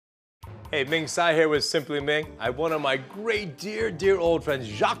Hey, Ming Tsai here with Simply Ming. I have one of my great, dear old friends,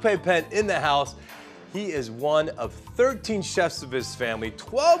 Jacques Pepin, in the house. He is one of 13 chefs of his family.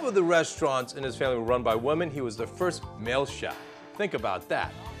 12 of the restaurants in his family were run by women. He was the first male chef. Think about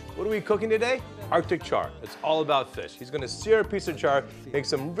that. What are we cooking today? Arctic Char. It's all about fish. He's gonna sear a piece of char, make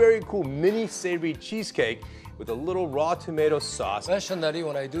some very cool mini savory cheesecake with a little raw tomato sauce. Traditionally,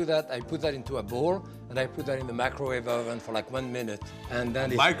 when I do that, I put that into a bowl and I put that in the microwave oven for like 1 minute. And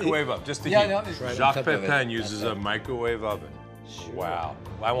then Microwave oven, just to heat. No, it's right Jacques Pepin uses a microwave oven. Sure. Wow.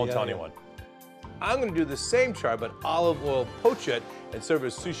 I won't tell anyone. I'm gonna do the same char, but olive oil poach it and serve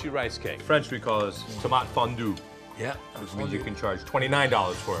as sushi rice cake. French, we call this tomate fondue. Yeah. Which means you can charge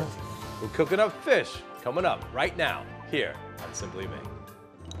 $29 for it. We're cooking up fish, coming up right now, here on Simply Ming.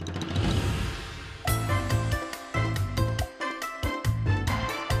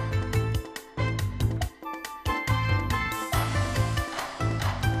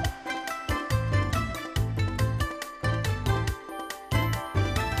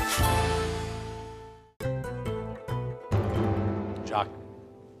 Jacques,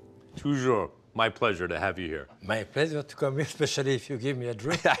 toujours my pleasure to have you here. My pleasure to come here, especially if you give me a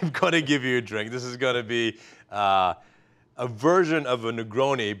drink. I'm going to give you a drink. This is going to be a version of a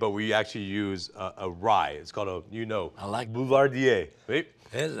Negroni, but we actually use a rye. It's called a, I like Boulevardier. Oui?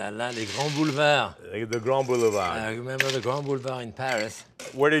 Eh là là, les grands boulevards. The Grand Boulevard. I remember the Grand Boulevard in Paris.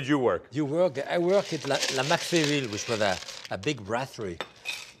 Where did you work? I worked at La Maxéville, which was a big brasserie,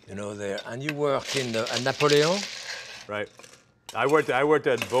 you know, there. And you worked in Napoleon? Right. I worked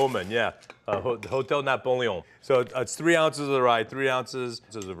at Bowman, yeah. Hotel Napoleon. So it's 3 ounces of the rye, 3 ounces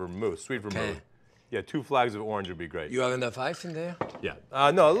of vermouth, sweet vermouth. Okay. Yeah, 2 flags of orange would be great. You have enough ice in there? Yeah.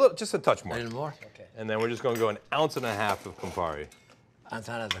 No, a little, just a touch more. A little more? Okay. And then we're just going to go 1.5 ounces of Campari.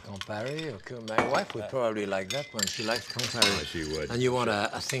 Outside of the Campari, okay. My wife would probably like that one. She likes Campari. Oh, she would. And you want a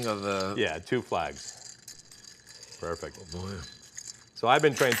thing of... Yeah, 2 flags. Perfect. Oh, boy. So I've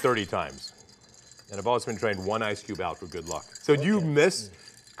been trained 30 times. And I've always been trained 1 ice cube out for good luck. So do you miss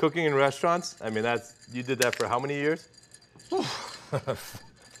cooking in restaurants? I mean, you did that for how many years?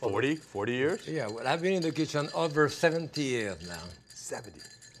 40 years? Yeah, well, I've been in the kitchen over 70 years now. 70.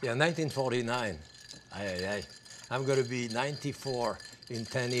 Yeah, 1949. I'm going to be 94 in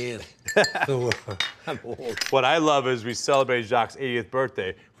 10 years. So I'm old. What I love is we celebrated Jacques' 80th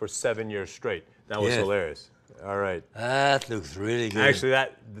birthday for 7 years straight. That was hilarious. All right. That looks really good. Actually,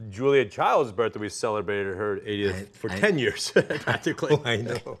 Julia Child's birthday, we celebrated her 80th for 10 years, practically. Oh, I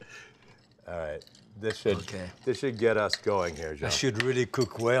know. All right. This should get us going here, John. I should really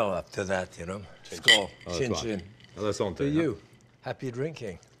cook well after that, you know. Skål. Chin chin. To you. Happy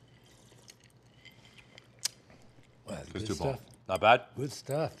drinking. Well, good stuff. Not bad? Good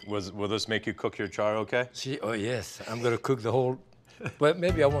stuff. Will this make you cook your char okay? Oh, yes. I'm going to cook the whole... Well,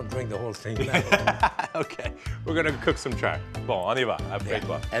 maybe I won't drink the whole thing now. Okay. We're going to cook some char. Bon, on y va. Après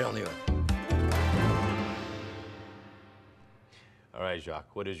toi. On y va. All right,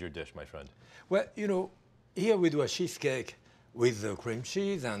 Jacques. What is your dish, my friend? Well, you know, here we do a cheesecake with cream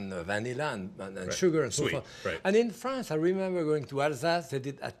cheese and vanilla and sugar and so forth. Right. And in France, I remember going to Alsace, they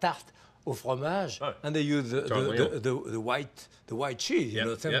did a tarte au fromage, and they used the white cheese, you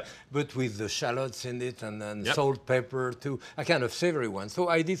know, but with the shallots in it and salt, pepper too, a kind of savory one. So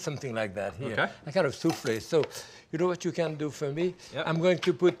I did something like that here, a kind of souffle. So you know what you can do for me? I'm going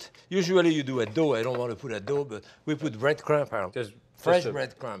to put, usually you do a dough, I don't want to put a dough, but we put breadcrumb. Just fresh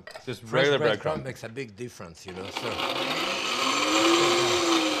breadcrumb. Just regular breadcrumb. Makes a big difference, you know. So.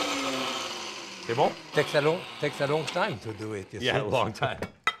 C'est bon? Takes a long time to do it. Yeah, a long time.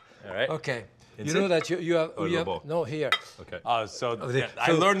 All right. Okay. You know that you have no here. Okay. I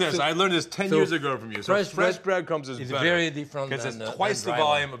learned this. I learned this 10 years ago from you. So fresh breadcrumbs is better. Very different because it's twice the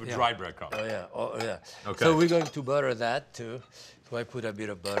volume of a dry breadcrumb. Oh yeah. Okay. So we're going to butter that too. So I put a bit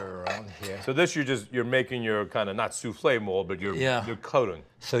of butter around here. So this you're making your kind of not souffle mold, but you're coating.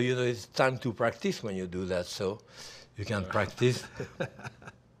 So you know it's time to practice when you do that. So you can practice.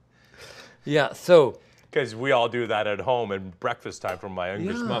 Yeah. So. Because we all do that at home at breakfast time from my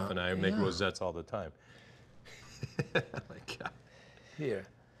English muffin. I make rosettes all the time. Oh my God. Here,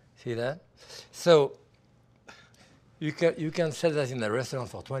 see that? So you can sell that in a restaurant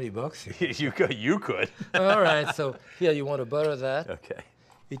for $20. You could. All right. So here you want to butter that. Okay.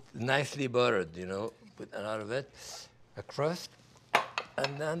 It's nicely buttered, you know. Put a lot of it, a crust,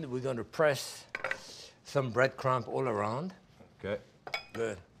 and then we're going to press some breadcrumb all around. Okay.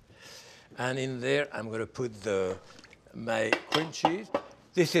 Good. And in there, I'm going to put my cream cheese.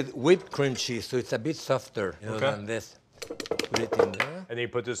 This is whipped cream cheese, so it's a bit softer than this. Put it in there. And you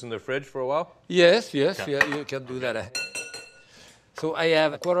put this in the fridge for a while? Yes, yeah, you can do that. So I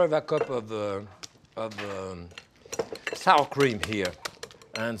have a quarter of a cup of sour cream here,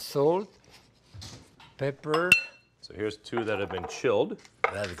 and salt, pepper. So here's 2 that have been chilled.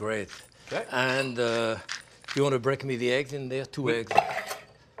 That's great. Okay. And you want to break me the eggs in there? 2 eggs.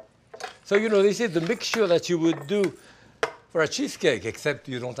 So, you know, this is the mixture that you would do for a cheesecake, except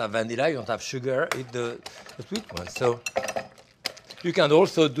you don't have vanilla, you don't have sugar, it's the sweet one. So you can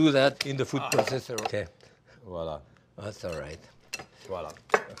also do that in the food processor. Okay. Voila. That's all right. Voila.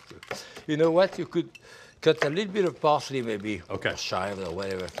 You know what? You could cut a little bit of parsley, maybe, okay, or chive or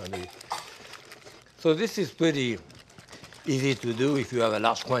whatever. So this is pretty easy to do. If you have a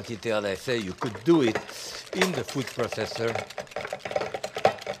large quantity, as I say, you could do it in the food processor.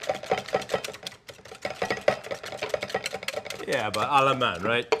 Yeah, but à la main,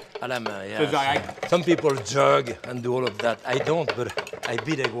 right? À la main, yeah. Some people jug and do all of that. I don't, but I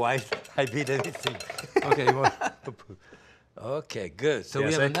beat egg white. I beat anything. Okay, okay, good. So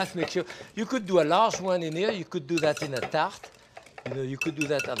we have a nice mixture. You could do a large one in here. You could do that in a tart. You know, you could do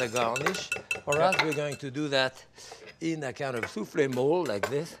that as a garnish. Or else we're going to do that in a kind of souffle mold like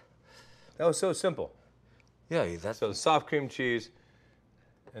this. That was so simple. Yeah, that's so soft cream cheese,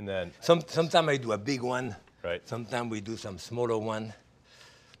 and then sometimes I do a big one. Right. Sometimes we do some smaller one.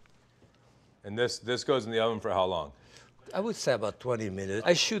 And this goes in the oven for how long? I would say about 20 minutes.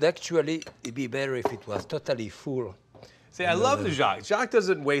 I should actually, it'd be better if it was totally full. See, I love the Jacques. Jacques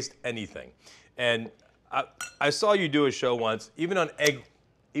doesn't waste anything. And I saw you do a show once, even on egg,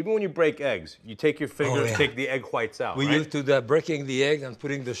 even when you break eggs, you take your finger and take the egg whites out, We used to do breaking the egg and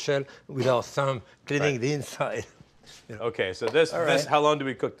putting the shell with our thumb, cleaning the inside. You know. Okay, so this, how long do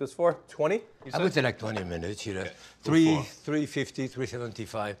we cook this for? 20? I would say like 20 minutes, you know. Okay. 350,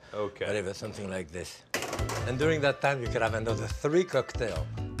 375, okay, whatever, something like this. And during that time, you can have another 3 cocktails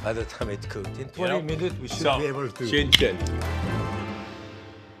by the time it's cooked. In 20 minutes, we should be able to. Chin chin.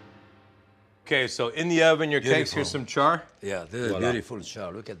 Okay, so in the oven, your cakes, here's some char. Yeah, this is beautiful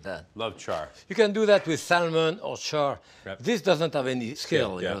char. Look at that. Love char. You can do that with salmon or char. Yep. This doesn't have any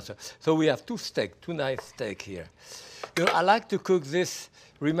scale, you know. So we have 2 nice steaks here. You know, I like to cook this.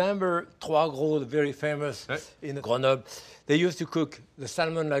 Remember Trois Gros, very famous in Grenoble? They used to cook the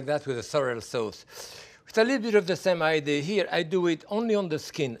salmon like that with a sorrel sauce. It's a little bit of the same idea here. I do it only on the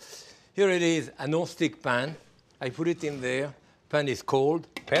skin. Here it is, a non-stick pan. I put it in there. Pan is cold.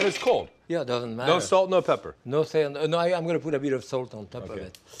 Pan is cold? Yeah, it doesn't matter. No salt, no pepper? No salt. No, I'm going to put a bit of salt on top of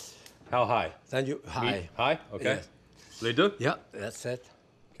it. How high? Then you, high. High? Okay. Yes. Les deux? Yeah, that's it.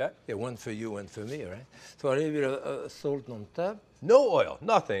 Okay. Yeah, one for you, one for me, right? So a little bit of salt on top. No oil,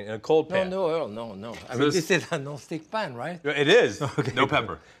 nothing, in a cold pan? No oil, no. I mean, this is a non-stick pan, right? It is. Okay. No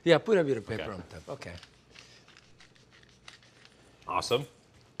pepper. Yeah, put a bit of pepper on top. Okay. Awesome.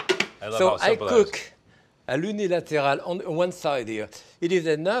 I love so how simple I cook a l'unilatéral on one side here. It is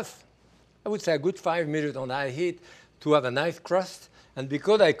enough, I would say a good 5 minutes on high heat to have a nice crust. And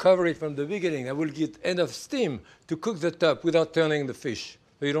because I cover it from the beginning, I will get enough steam to cook the top without turning the fish.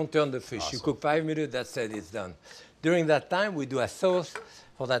 So you don't turn the fish. Awesome. You cook 5 minutes, that's it, it's done. During that time, we do a sauce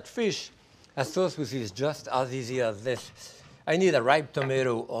for that fish, a sauce which is just as easy as this. I need a ripe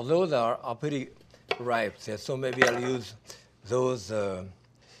tomato, although they are pretty ripe. So maybe I'll use those,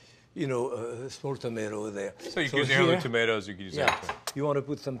 small tomato there. So you can use your other tomatoes, you can use that. You want to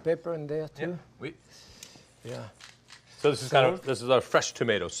put some pepper in there too? Yeah. Oui. Yeah. So this is this is our fresh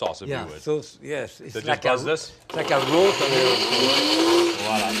tomato sauce, if you would. Sauce, yes. It's so like this? It's like a raw tomato.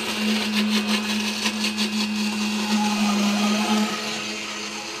 Voila.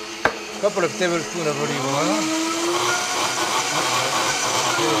 Couple of tablespoons of olive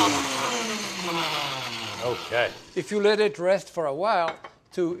oil. Okay. If you let it rest for a while,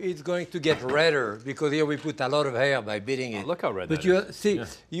 it's going to get redder because here we put a lot of hair by beating it. Oh, look how red but that is. See,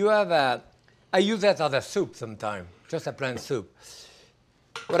 you have I use that as a soup sometimes, just a plain soup.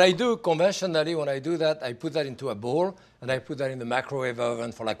 What I do conventionally when I do that, I put that into a bowl and I put that in the microwave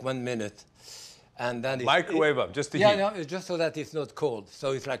oven for like 1 minute. And then microwave oven, just to heat? Yeah, no, it's just so that it's not cold.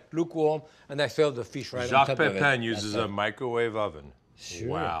 So it's like lukewarm, and I serve the fish right on top of it. Jacques Pepin uses a microwave oven. Sure.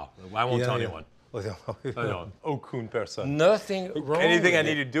 Wow. I won't tell anyone. Aucune personne. Nothing wrong. Anything I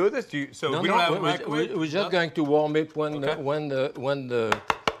need to do with this? We don't have a microwave? We're just going to warm it when the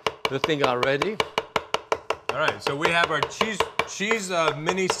thing are ready. All right, so we have our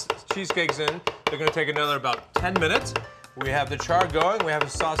mini cheesecakes in. They're going to take another about 10 minutes. We have the char going. We have the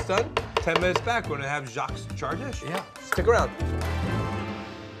sauce done. 10 minutes back, we're going to have Jacques' char dish. Yeah. Stick around.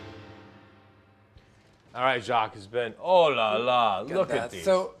 All right, Jacques, it's been, oh la la, look at these.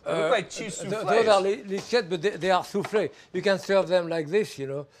 So, they look like cheese soufflés. Those are lisquettes, but they are soufflés. You can serve them like this, you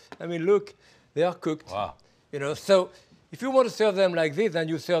know. I mean, look, they are cooked. Wow. You know, so If you want to serve them like this, then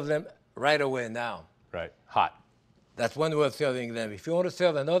you serve them right away now. Right, hot. That's one way of serving them. If you want to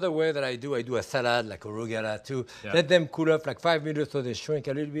serve another way that I do a salad, like arugula too. Yeah. Let them cool off like 5 minutes so they shrink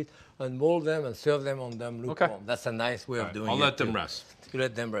a little bit, and mold them and serve them on them lukewarm. Okay. That's a nice way of doing it. I'll let them rest. You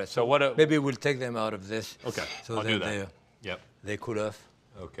let them rest. So what? Maybe we'll take them out of this. Okay, So I'll do that. They cool off.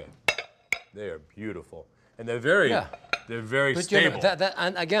 Okay. They are beautiful, and they're very But stable. you know,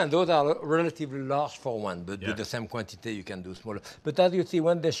 and again, those are relatively large for one, but with the same quantity, you can do smaller. But as you see,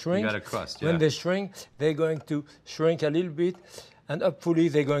 when they shrink, you got a crust, when they shrink, they're going to shrink a little bit, and hopefully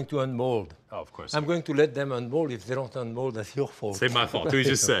they're going to unmold. Oh, of course. I'm going to let them unmold. If they don't unmold, that's your fault. C'est my fault. We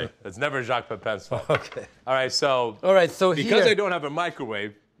just say. It's never Jacques Pepin's fault. Okay. All right, so because I don't have a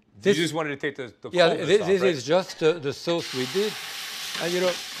microwave, you just wanted to take the coldness off, this right? is just the sauce we did. And you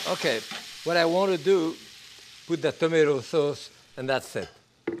know, okay, what I want to do, put the tomato sauce, and that's it.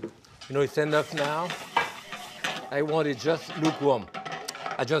 You know, it's enough now. I want it just lukewarm.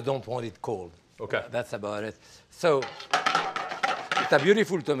 I just don't want it cold. Okay. That's about it. So, it's a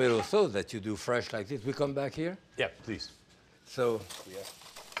beautiful tomato sauce that you do fresh like this. We come back here? Yeah, please. So,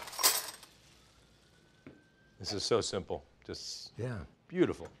 this is so simple. Just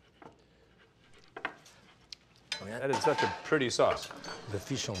beautiful. That is such a pretty sauce. The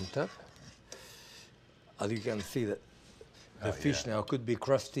fish on top. As you can see, that the fish now could be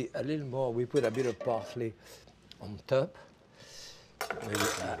crusty a little more. We put a bit of parsley on top. Maybe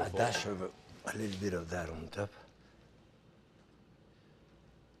a dash of a little bit of that on top.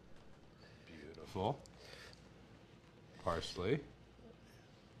 Beautiful. Parsley.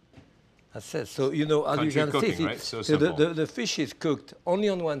 That's it. So, you know, as you can see, right? So simple. The fish is cooked only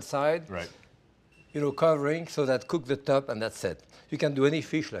on one side. Right. You know, covering so that cook the top, and that's it. You can do any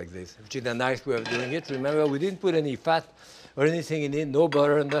fish like this, which is a nice way of doing it. Remember, we didn't put any fat or anything in it, no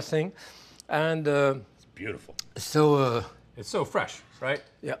butter, nothing. And it's beautiful. So it's so fresh, right?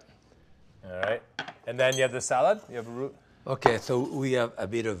 Yeah. All right. And then you have the salad. You have a root. Okay, so we have a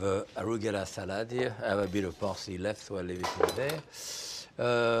bit of arugula salad here. I have a bit of parsley left, so I'll leave it in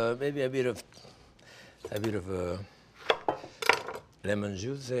there. Maybe a bit of lemon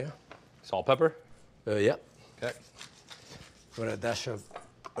juice there. Salt, pepper. Yeah. Okay. Put a dash of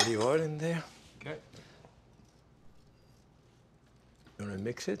olive oil in there. Okay. You want to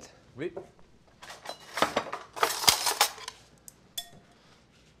mix it? Oui.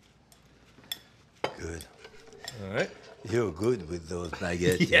 Good. All right. You're good with those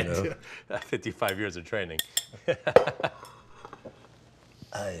baguettes, you know. 55 years of training.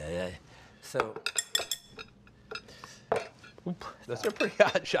 So, That's a pretty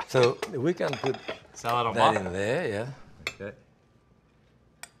hot shot. so we can put Salad on that top. in there, yeah. Okay.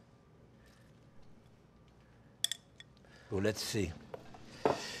 So let's see.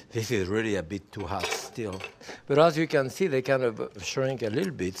 This is really a bit too hot still. But as you can see, they kind of shrink a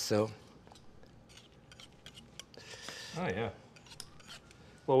little bit, so. Oh, yeah.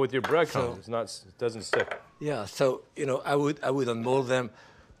 Well, with your breadcrumbs, it's not, it doesn't stick. Yeah, so, you know, I would unmold them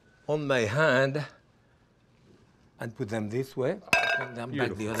on my hand and put them this way, and them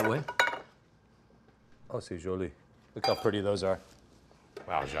back the other way. Oh, c'est joli. Look how pretty those are.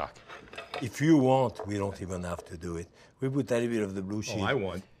 Wow, Jacques. If you want, we don't even have to do it. We put a little bit of the blue cheese. Oh, I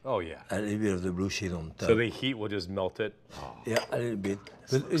want. Oh, yeah. A little bit of the blue cheese on top. So the heat will just melt it. Oh, yeah, a little bit.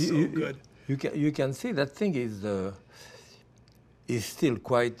 But so good. You can see that thing is still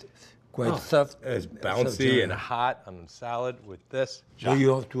quite soft. It's bouncy and hot on salad with this. Do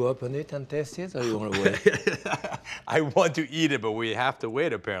you have to open it and taste it, or you want to wait? I want to eat it, but we have to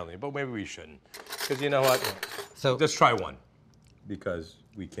wait apparently. But maybe we shouldn't, because you know what? So just try one, because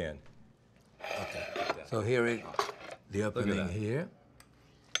we can. Okay. So here is the opening here.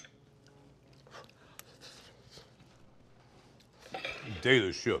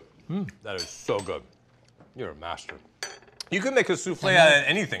 Delicious. That is so good. You're a master. You can make a souffle out of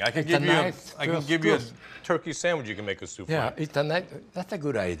anything. I can give you a turkey sandwich. You can make a souffle. Yeah, that's a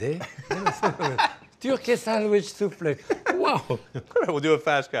good idea. Turkey sandwich souffle. Wow. We'll do a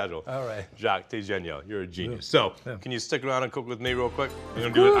fast casual. All right. Jacques, t'es génial. You're a genius. So, can you stick around and cook with me real quick?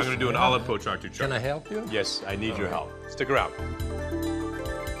 I'm gonna do an olive poached Arctic Char. Can I help you? Yes, I need your help. Stick around.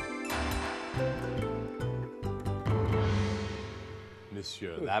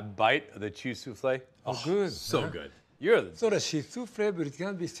 Monsieur, that bite of the cheese souffle. Oh, good. So good. You're the. So the cheese souffle, but it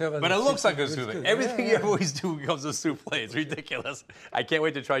can't be served. But it looks like a souffle. Everything you always do becomes a souffle. It's ridiculous. I can't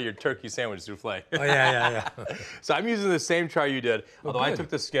wait to try your turkey sandwich souffle. Oh, yeah. So I'm using the same char you did, although I took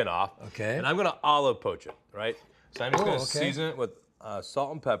the skin off. Okay. And I'm going to olive poach it, right? So I'm just going to season it with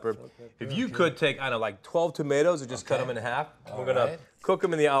salt and pepper. If you could take, I don't know, like 12 tomatoes and just cut them in half. We're gonna cook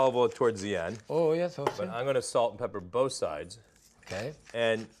them in the olive oil towards the end. Oh, yes, okay. But I'm gonna salt and pepper both sides. Okay.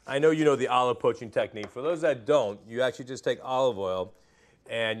 And I know you know the olive poaching technique. For those that don't, you actually just take olive oil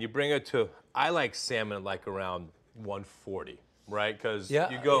and you bring it to, I like salmon at like around 140, right? Because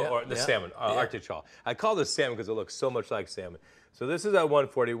you go, or the salmon, Arctic Char. I call this salmon because it looks so much like salmon. So this is at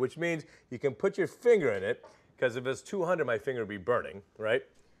 140, which means you can put your finger in it, because if it's 200, my finger would be burning, right?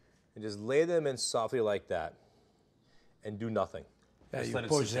 And just lay them in softly like that and do nothing. Yeah, just you let it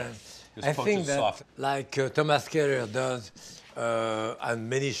poach sit down. them. Just I poach think it that, soft. like Thomas Keller does, and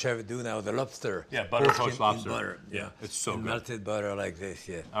many chefs do now, the lobster. Yeah, butter poached lobster. In butter. Yeah, it's so good. Melted butter like this,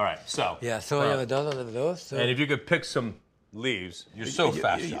 yeah. All right, so. Yeah, so I have a dozen of those. So And if you could pick some leaves, you're so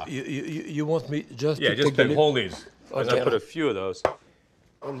fast, Jacques. You want me just Yeah, to just take the pick whole leaves. I'm gonna Okay. put a few of those.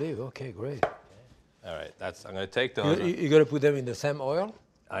 olive? Okay, great. All right, I'm gonna take those. You got to put them in the same oil?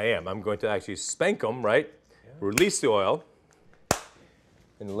 I am. I'm going to actually spank them, right? Yeah. Release the oil,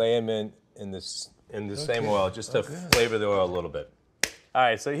 and lay them in the same oil just to flavor the oil a little bit. All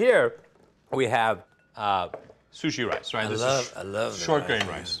right, so here we have sushi rice, right? I love short grain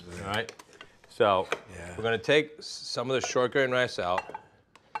rice, all right? So we're gonna take some of the short grain rice out,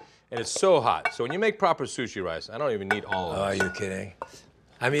 and it's so hot. So when you make proper sushi rice, I don't even need all of it. Oh, are you kidding?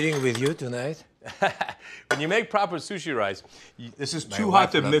 I'm eating with you tonight. When you make proper sushi rice, this is too wife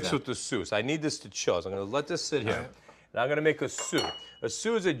hot to loves mix that. with the stew. So I need this to chill. So I'm going to let this sit here. And I'm going to make a stew. A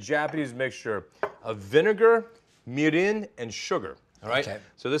stew is a Japanese mixture of vinegar, mirin, and sugar. All right. Okay.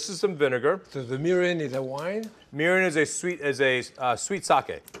 So this is some vinegar. So the mirin is a wine. Mirin is a sweet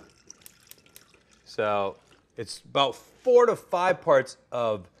sake. So it's about 4 to 5 parts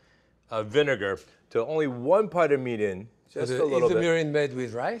of vinegar to only 1 part of mirin. Just a little bit. Is the mirin made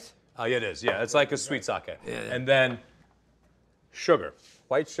with rice? Oh, yeah, it is. Yeah, it's like a sweet sake. Yeah. And then sugar,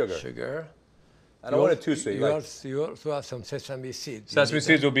 white sugar. Sugar. I don't want it too sweet. You also have some sesame seeds. Sesame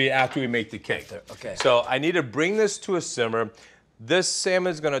seeds will be after we make the cake. Okay. So I need to bring this to a simmer. This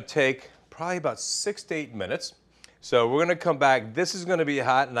salmon is going to take probably about 6 to 8 minutes. So we're going to come back. This is going to be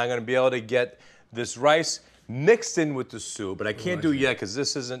hot, and I'm going to be able to get this rice mixed in with the soup, but I can't do it yet because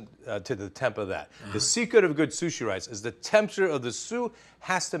this isn't to the temp of that. The secret of good sushi rice is the temperature of the soup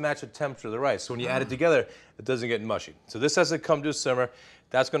has to match the temperature of the rice. So when you add it together, it doesn't get mushy. So this has to come to a simmer.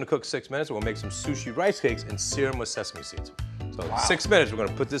 That's going to cook 6 minutes. We'll make some sushi rice cakes and sear them with sesame seeds. So in 6 minutes, we're going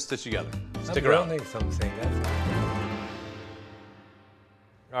to put this dish together. Stick around. I'm learning something.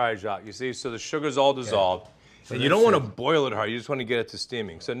 All right, Jacques, you see, so the sugar's all dissolved. So and you don't want to boil it hard, you just want to get it to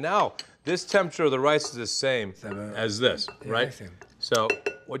steaming. So now, this temperature of the rice is the same as this, right? So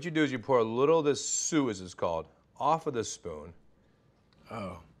what you do is you pour a little of this su, as it's called, off of the spoon.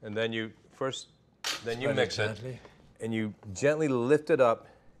 Oh. And then you mix it, and you gently lift it up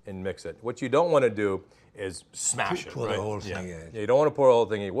and mix it. What you don't want to do is smash it, Pour right? the whole thing in. Yeah, you don't want to pour the whole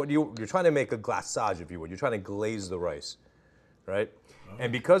thing in. You're trying to make a glaçage, if you would. You're trying to glaze the rice, right? Oh.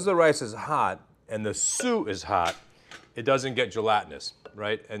 And because the rice is hot, and the soup is hot, it doesn't get gelatinous,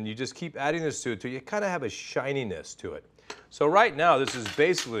 right? And you just keep adding the soup until you kind of have a shininess to it. So right now, this is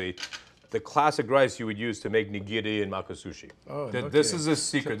basically the classic rice you would use to make nigiri and makosushi. Oh, this is a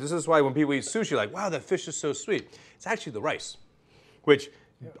secret. This is why when people eat sushi, like, wow, that fish is so sweet. It's actually the rice, which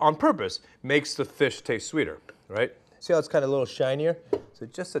on purpose makes the fish taste sweeter, right? See how it's kind of a little shinier? So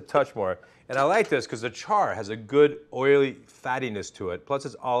just a touch more. And I like this because the char has a good oily fattiness to it, plus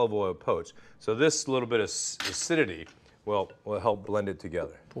it's olive oil poached. So this little bit of acidity will help blend it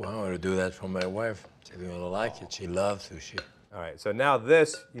together. Well, I want to do that for my wife. She's going to like it. She loves sushi. All right, so now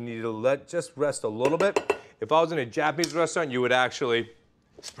this, you need to let just rest a little bit. If I was in a Japanese restaurant, you would actually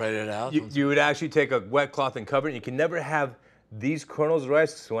spread it out. You would actually take a wet cloth and cover it. You can never have these kernels of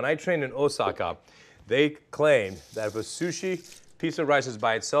rice. So when I trained in Osaka, they claimed that if a sushi piece of rice is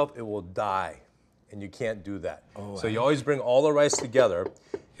by itself, it will die, and you can't do that. Oh, so you always bring all the rice together.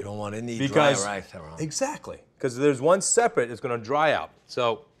 You don't want any dry rice around. Exactly, because there's one separate, it's going to dry out.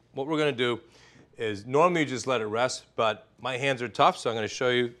 So what we're going to do is normally you just let it rest, but my hands are tough, so I'm going to show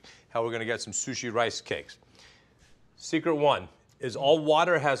you how we're going to get some sushi rice cakes. Secret one is all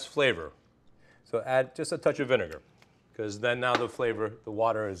water has flavor. So add just a touch of vinegar, because then now the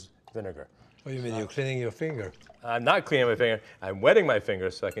water is vinegar. What do you mean, you're cleaning your finger? I'm not cleaning my finger. I'm wetting my finger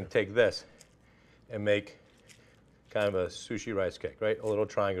so I can take this and make kind of a sushi rice cake, right? A little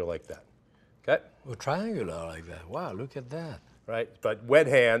triangle like that, okay? Oh, triangular like that. Wow, look at that. Right, but wet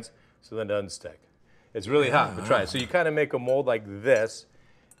hands so then it doesn't stick. It's really hot, but try it. So you kind of make a mold like this,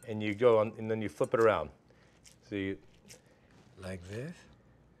 and you go on, and then you flip it around. So you... Like this?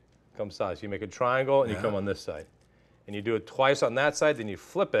 Come side. So you make a triangle, and you come on this side. And you do it twice on that side, then you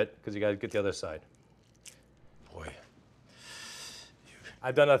flip it, because you got to get the other side. Boy.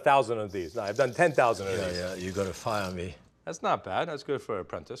 I've done 1,000 of these. No, I've done 10,000 of these. Yeah, you got to fire me. That's not bad. That's good for an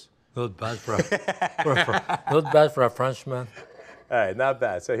apprentice. Not bad for not bad for a Frenchman. All right, not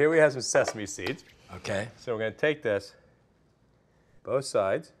bad. So here we have some sesame seeds. Okay. So we're going to take this, both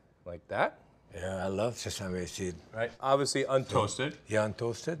sides, like that. Yeah, I love sesame seed. Right. Obviously untoasted. Yeah,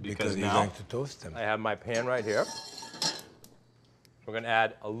 untoasted because you're now going to toast them. I have my pan right here. We're going to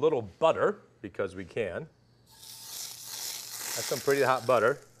add a little butter because we can. That's some pretty hot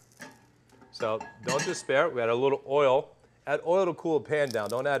butter. So don't despair. We add a little oil. Add oil to cool the pan down.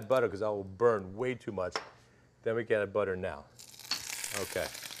 Don't add butter because that will burn way too much. Then we can add butter now. Okay.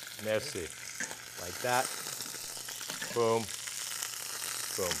 Merci. Like that. Boom.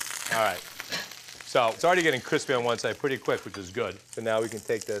 Boom. All right. So it's already getting crispy on one side pretty quick, which is good. So now we can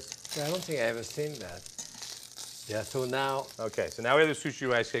take this. Yeah, I don't think I ever seen that. Yeah, so now. Okay, so now we have the sushi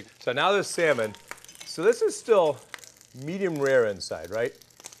rice cake. So now the salmon. So this is still medium rare inside, right?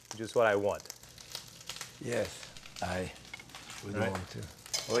 Which is what I want. Yes, I would want to.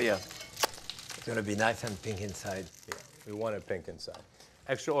 Oh yeah. It's gonna be nice and pink inside. Yeah, we want it pink inside.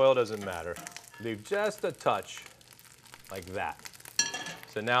 Extra oil doesn't matter. Leave just a touch like that.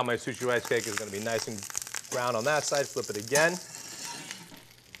 So now my sushi rice cake is gonna be nice and brown on that side. Flip it again.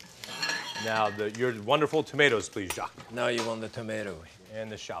 Now your wonderful tomatoes, please, Jacques. Now you want the tomato. And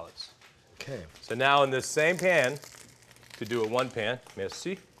the shallots. Okay. So now in this same pan, to do it one pan,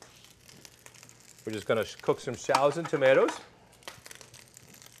 merci. We're just gonna cook some shallots and tomatoes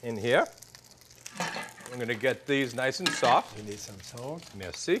in here. I'm gonna get these nice and soft. You need some salt.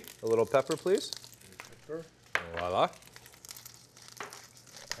 Merci. A little pepper, please. Pepper. Voila.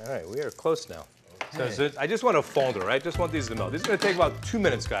 All right, we are close now. Okay. So I just want a fondre, right? Just want these to melt. This is gonna take about 2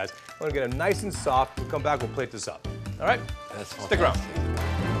 minutes, guys. I wanna get them nice and soft. We'll come back, we'll plate this up. All right? That's Stick around. fantastic.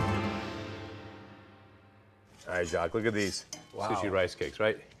 All right, Jacques, look at these sushi rice cakes,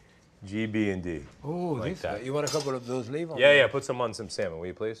 right? G, B, and D. Oh, like this that. way. You want a couple of those leaves on Yeah, there? yeah, put some on some salmon, will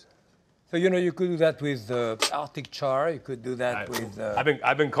you please? So you know you could do that with Arctic Char. You could do that with.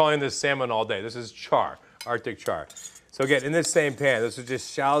 I've been calling this salmon all day. This is char, Arctic char. So again, in this same pan, this is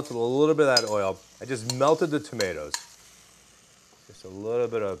just shallots with a little bit of that oil. I just melted the tomatoes. Just a little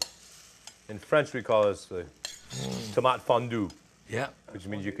bit of, in French we call this the tomate fondue. Yeah. Which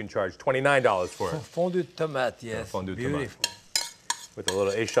means you can charge $29 for it. Fondue tomate, yes. Fondue Beautiful. tomate. With a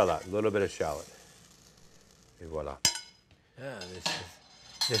little échalote, a little bit of shallot. Et voilà. Yeah,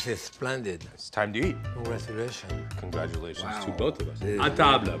 this is splendid. It's time to eat. Congratulations. Congratulations to both of us. À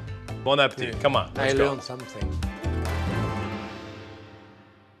table. Bon appétit. Come on, let's I go. learned something.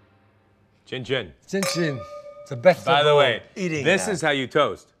 Chin chin. Chin chin. The best By of the all, way, eating this that. is how you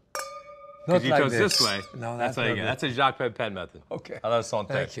toast. Not Because you like toast this way. No, that's how you not get. good. That's a Jacques Pepin method. Okay. À la santé.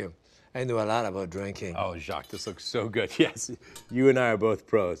 Thank you. I know a lot about drinking. Oh, Jacques, this looks so good. Yes, you and I are both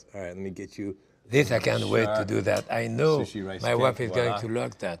pros. All right, let me get you. This I can't wait to do that. I know Sushi rice my cake, wife is voila. going to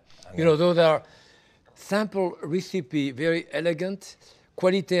love that. You know, those are simple recipe, very elegant,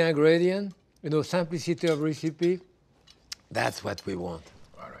 quality ingredient, you know, simplicity of recipe. That's what we want.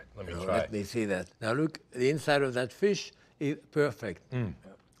 All right, let me You know, try. let me see that. Now look, the inside of that fish is perfect.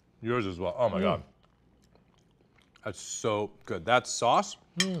 Yours as well. Oh my God. That's so good. That sauce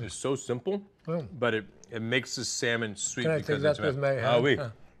is so simple, but it makes the salmon sweet Can I because take it's that with my hand? Ah oui.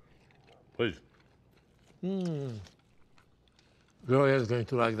 Please. Gloria is going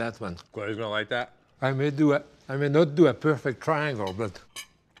to like that one. Gloria's gonna like that. I may not do a perfect triangle, but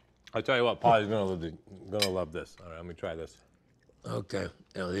I'll tell you what, Polly's gonna love this. All right, let me try this. okay.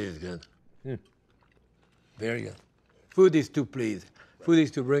 Oh, this is good. Very good. Food is to please. Food is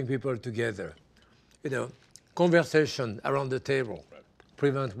to bring people together. You know, conversation around the table,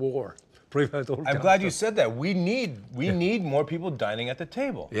 prevent war, prevent all. I'm glad you said that. We need more people dining at the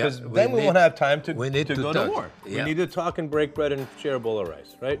table. Yeah, Because we then we need- won't have time to we need go to to talk. war. Yeah. We need to talk and break bread and share a bowl of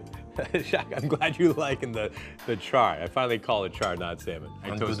rice, right? Jacques, I'm glad you liking the char. I finally call it char, not salmon. I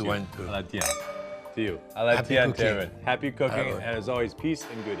And toast good you. wine, too. À la tienne. To you. À la Happy tienne, cooking. Darren. Happy cooking, Hello. and as always, peace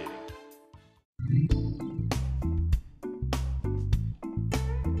and good eating.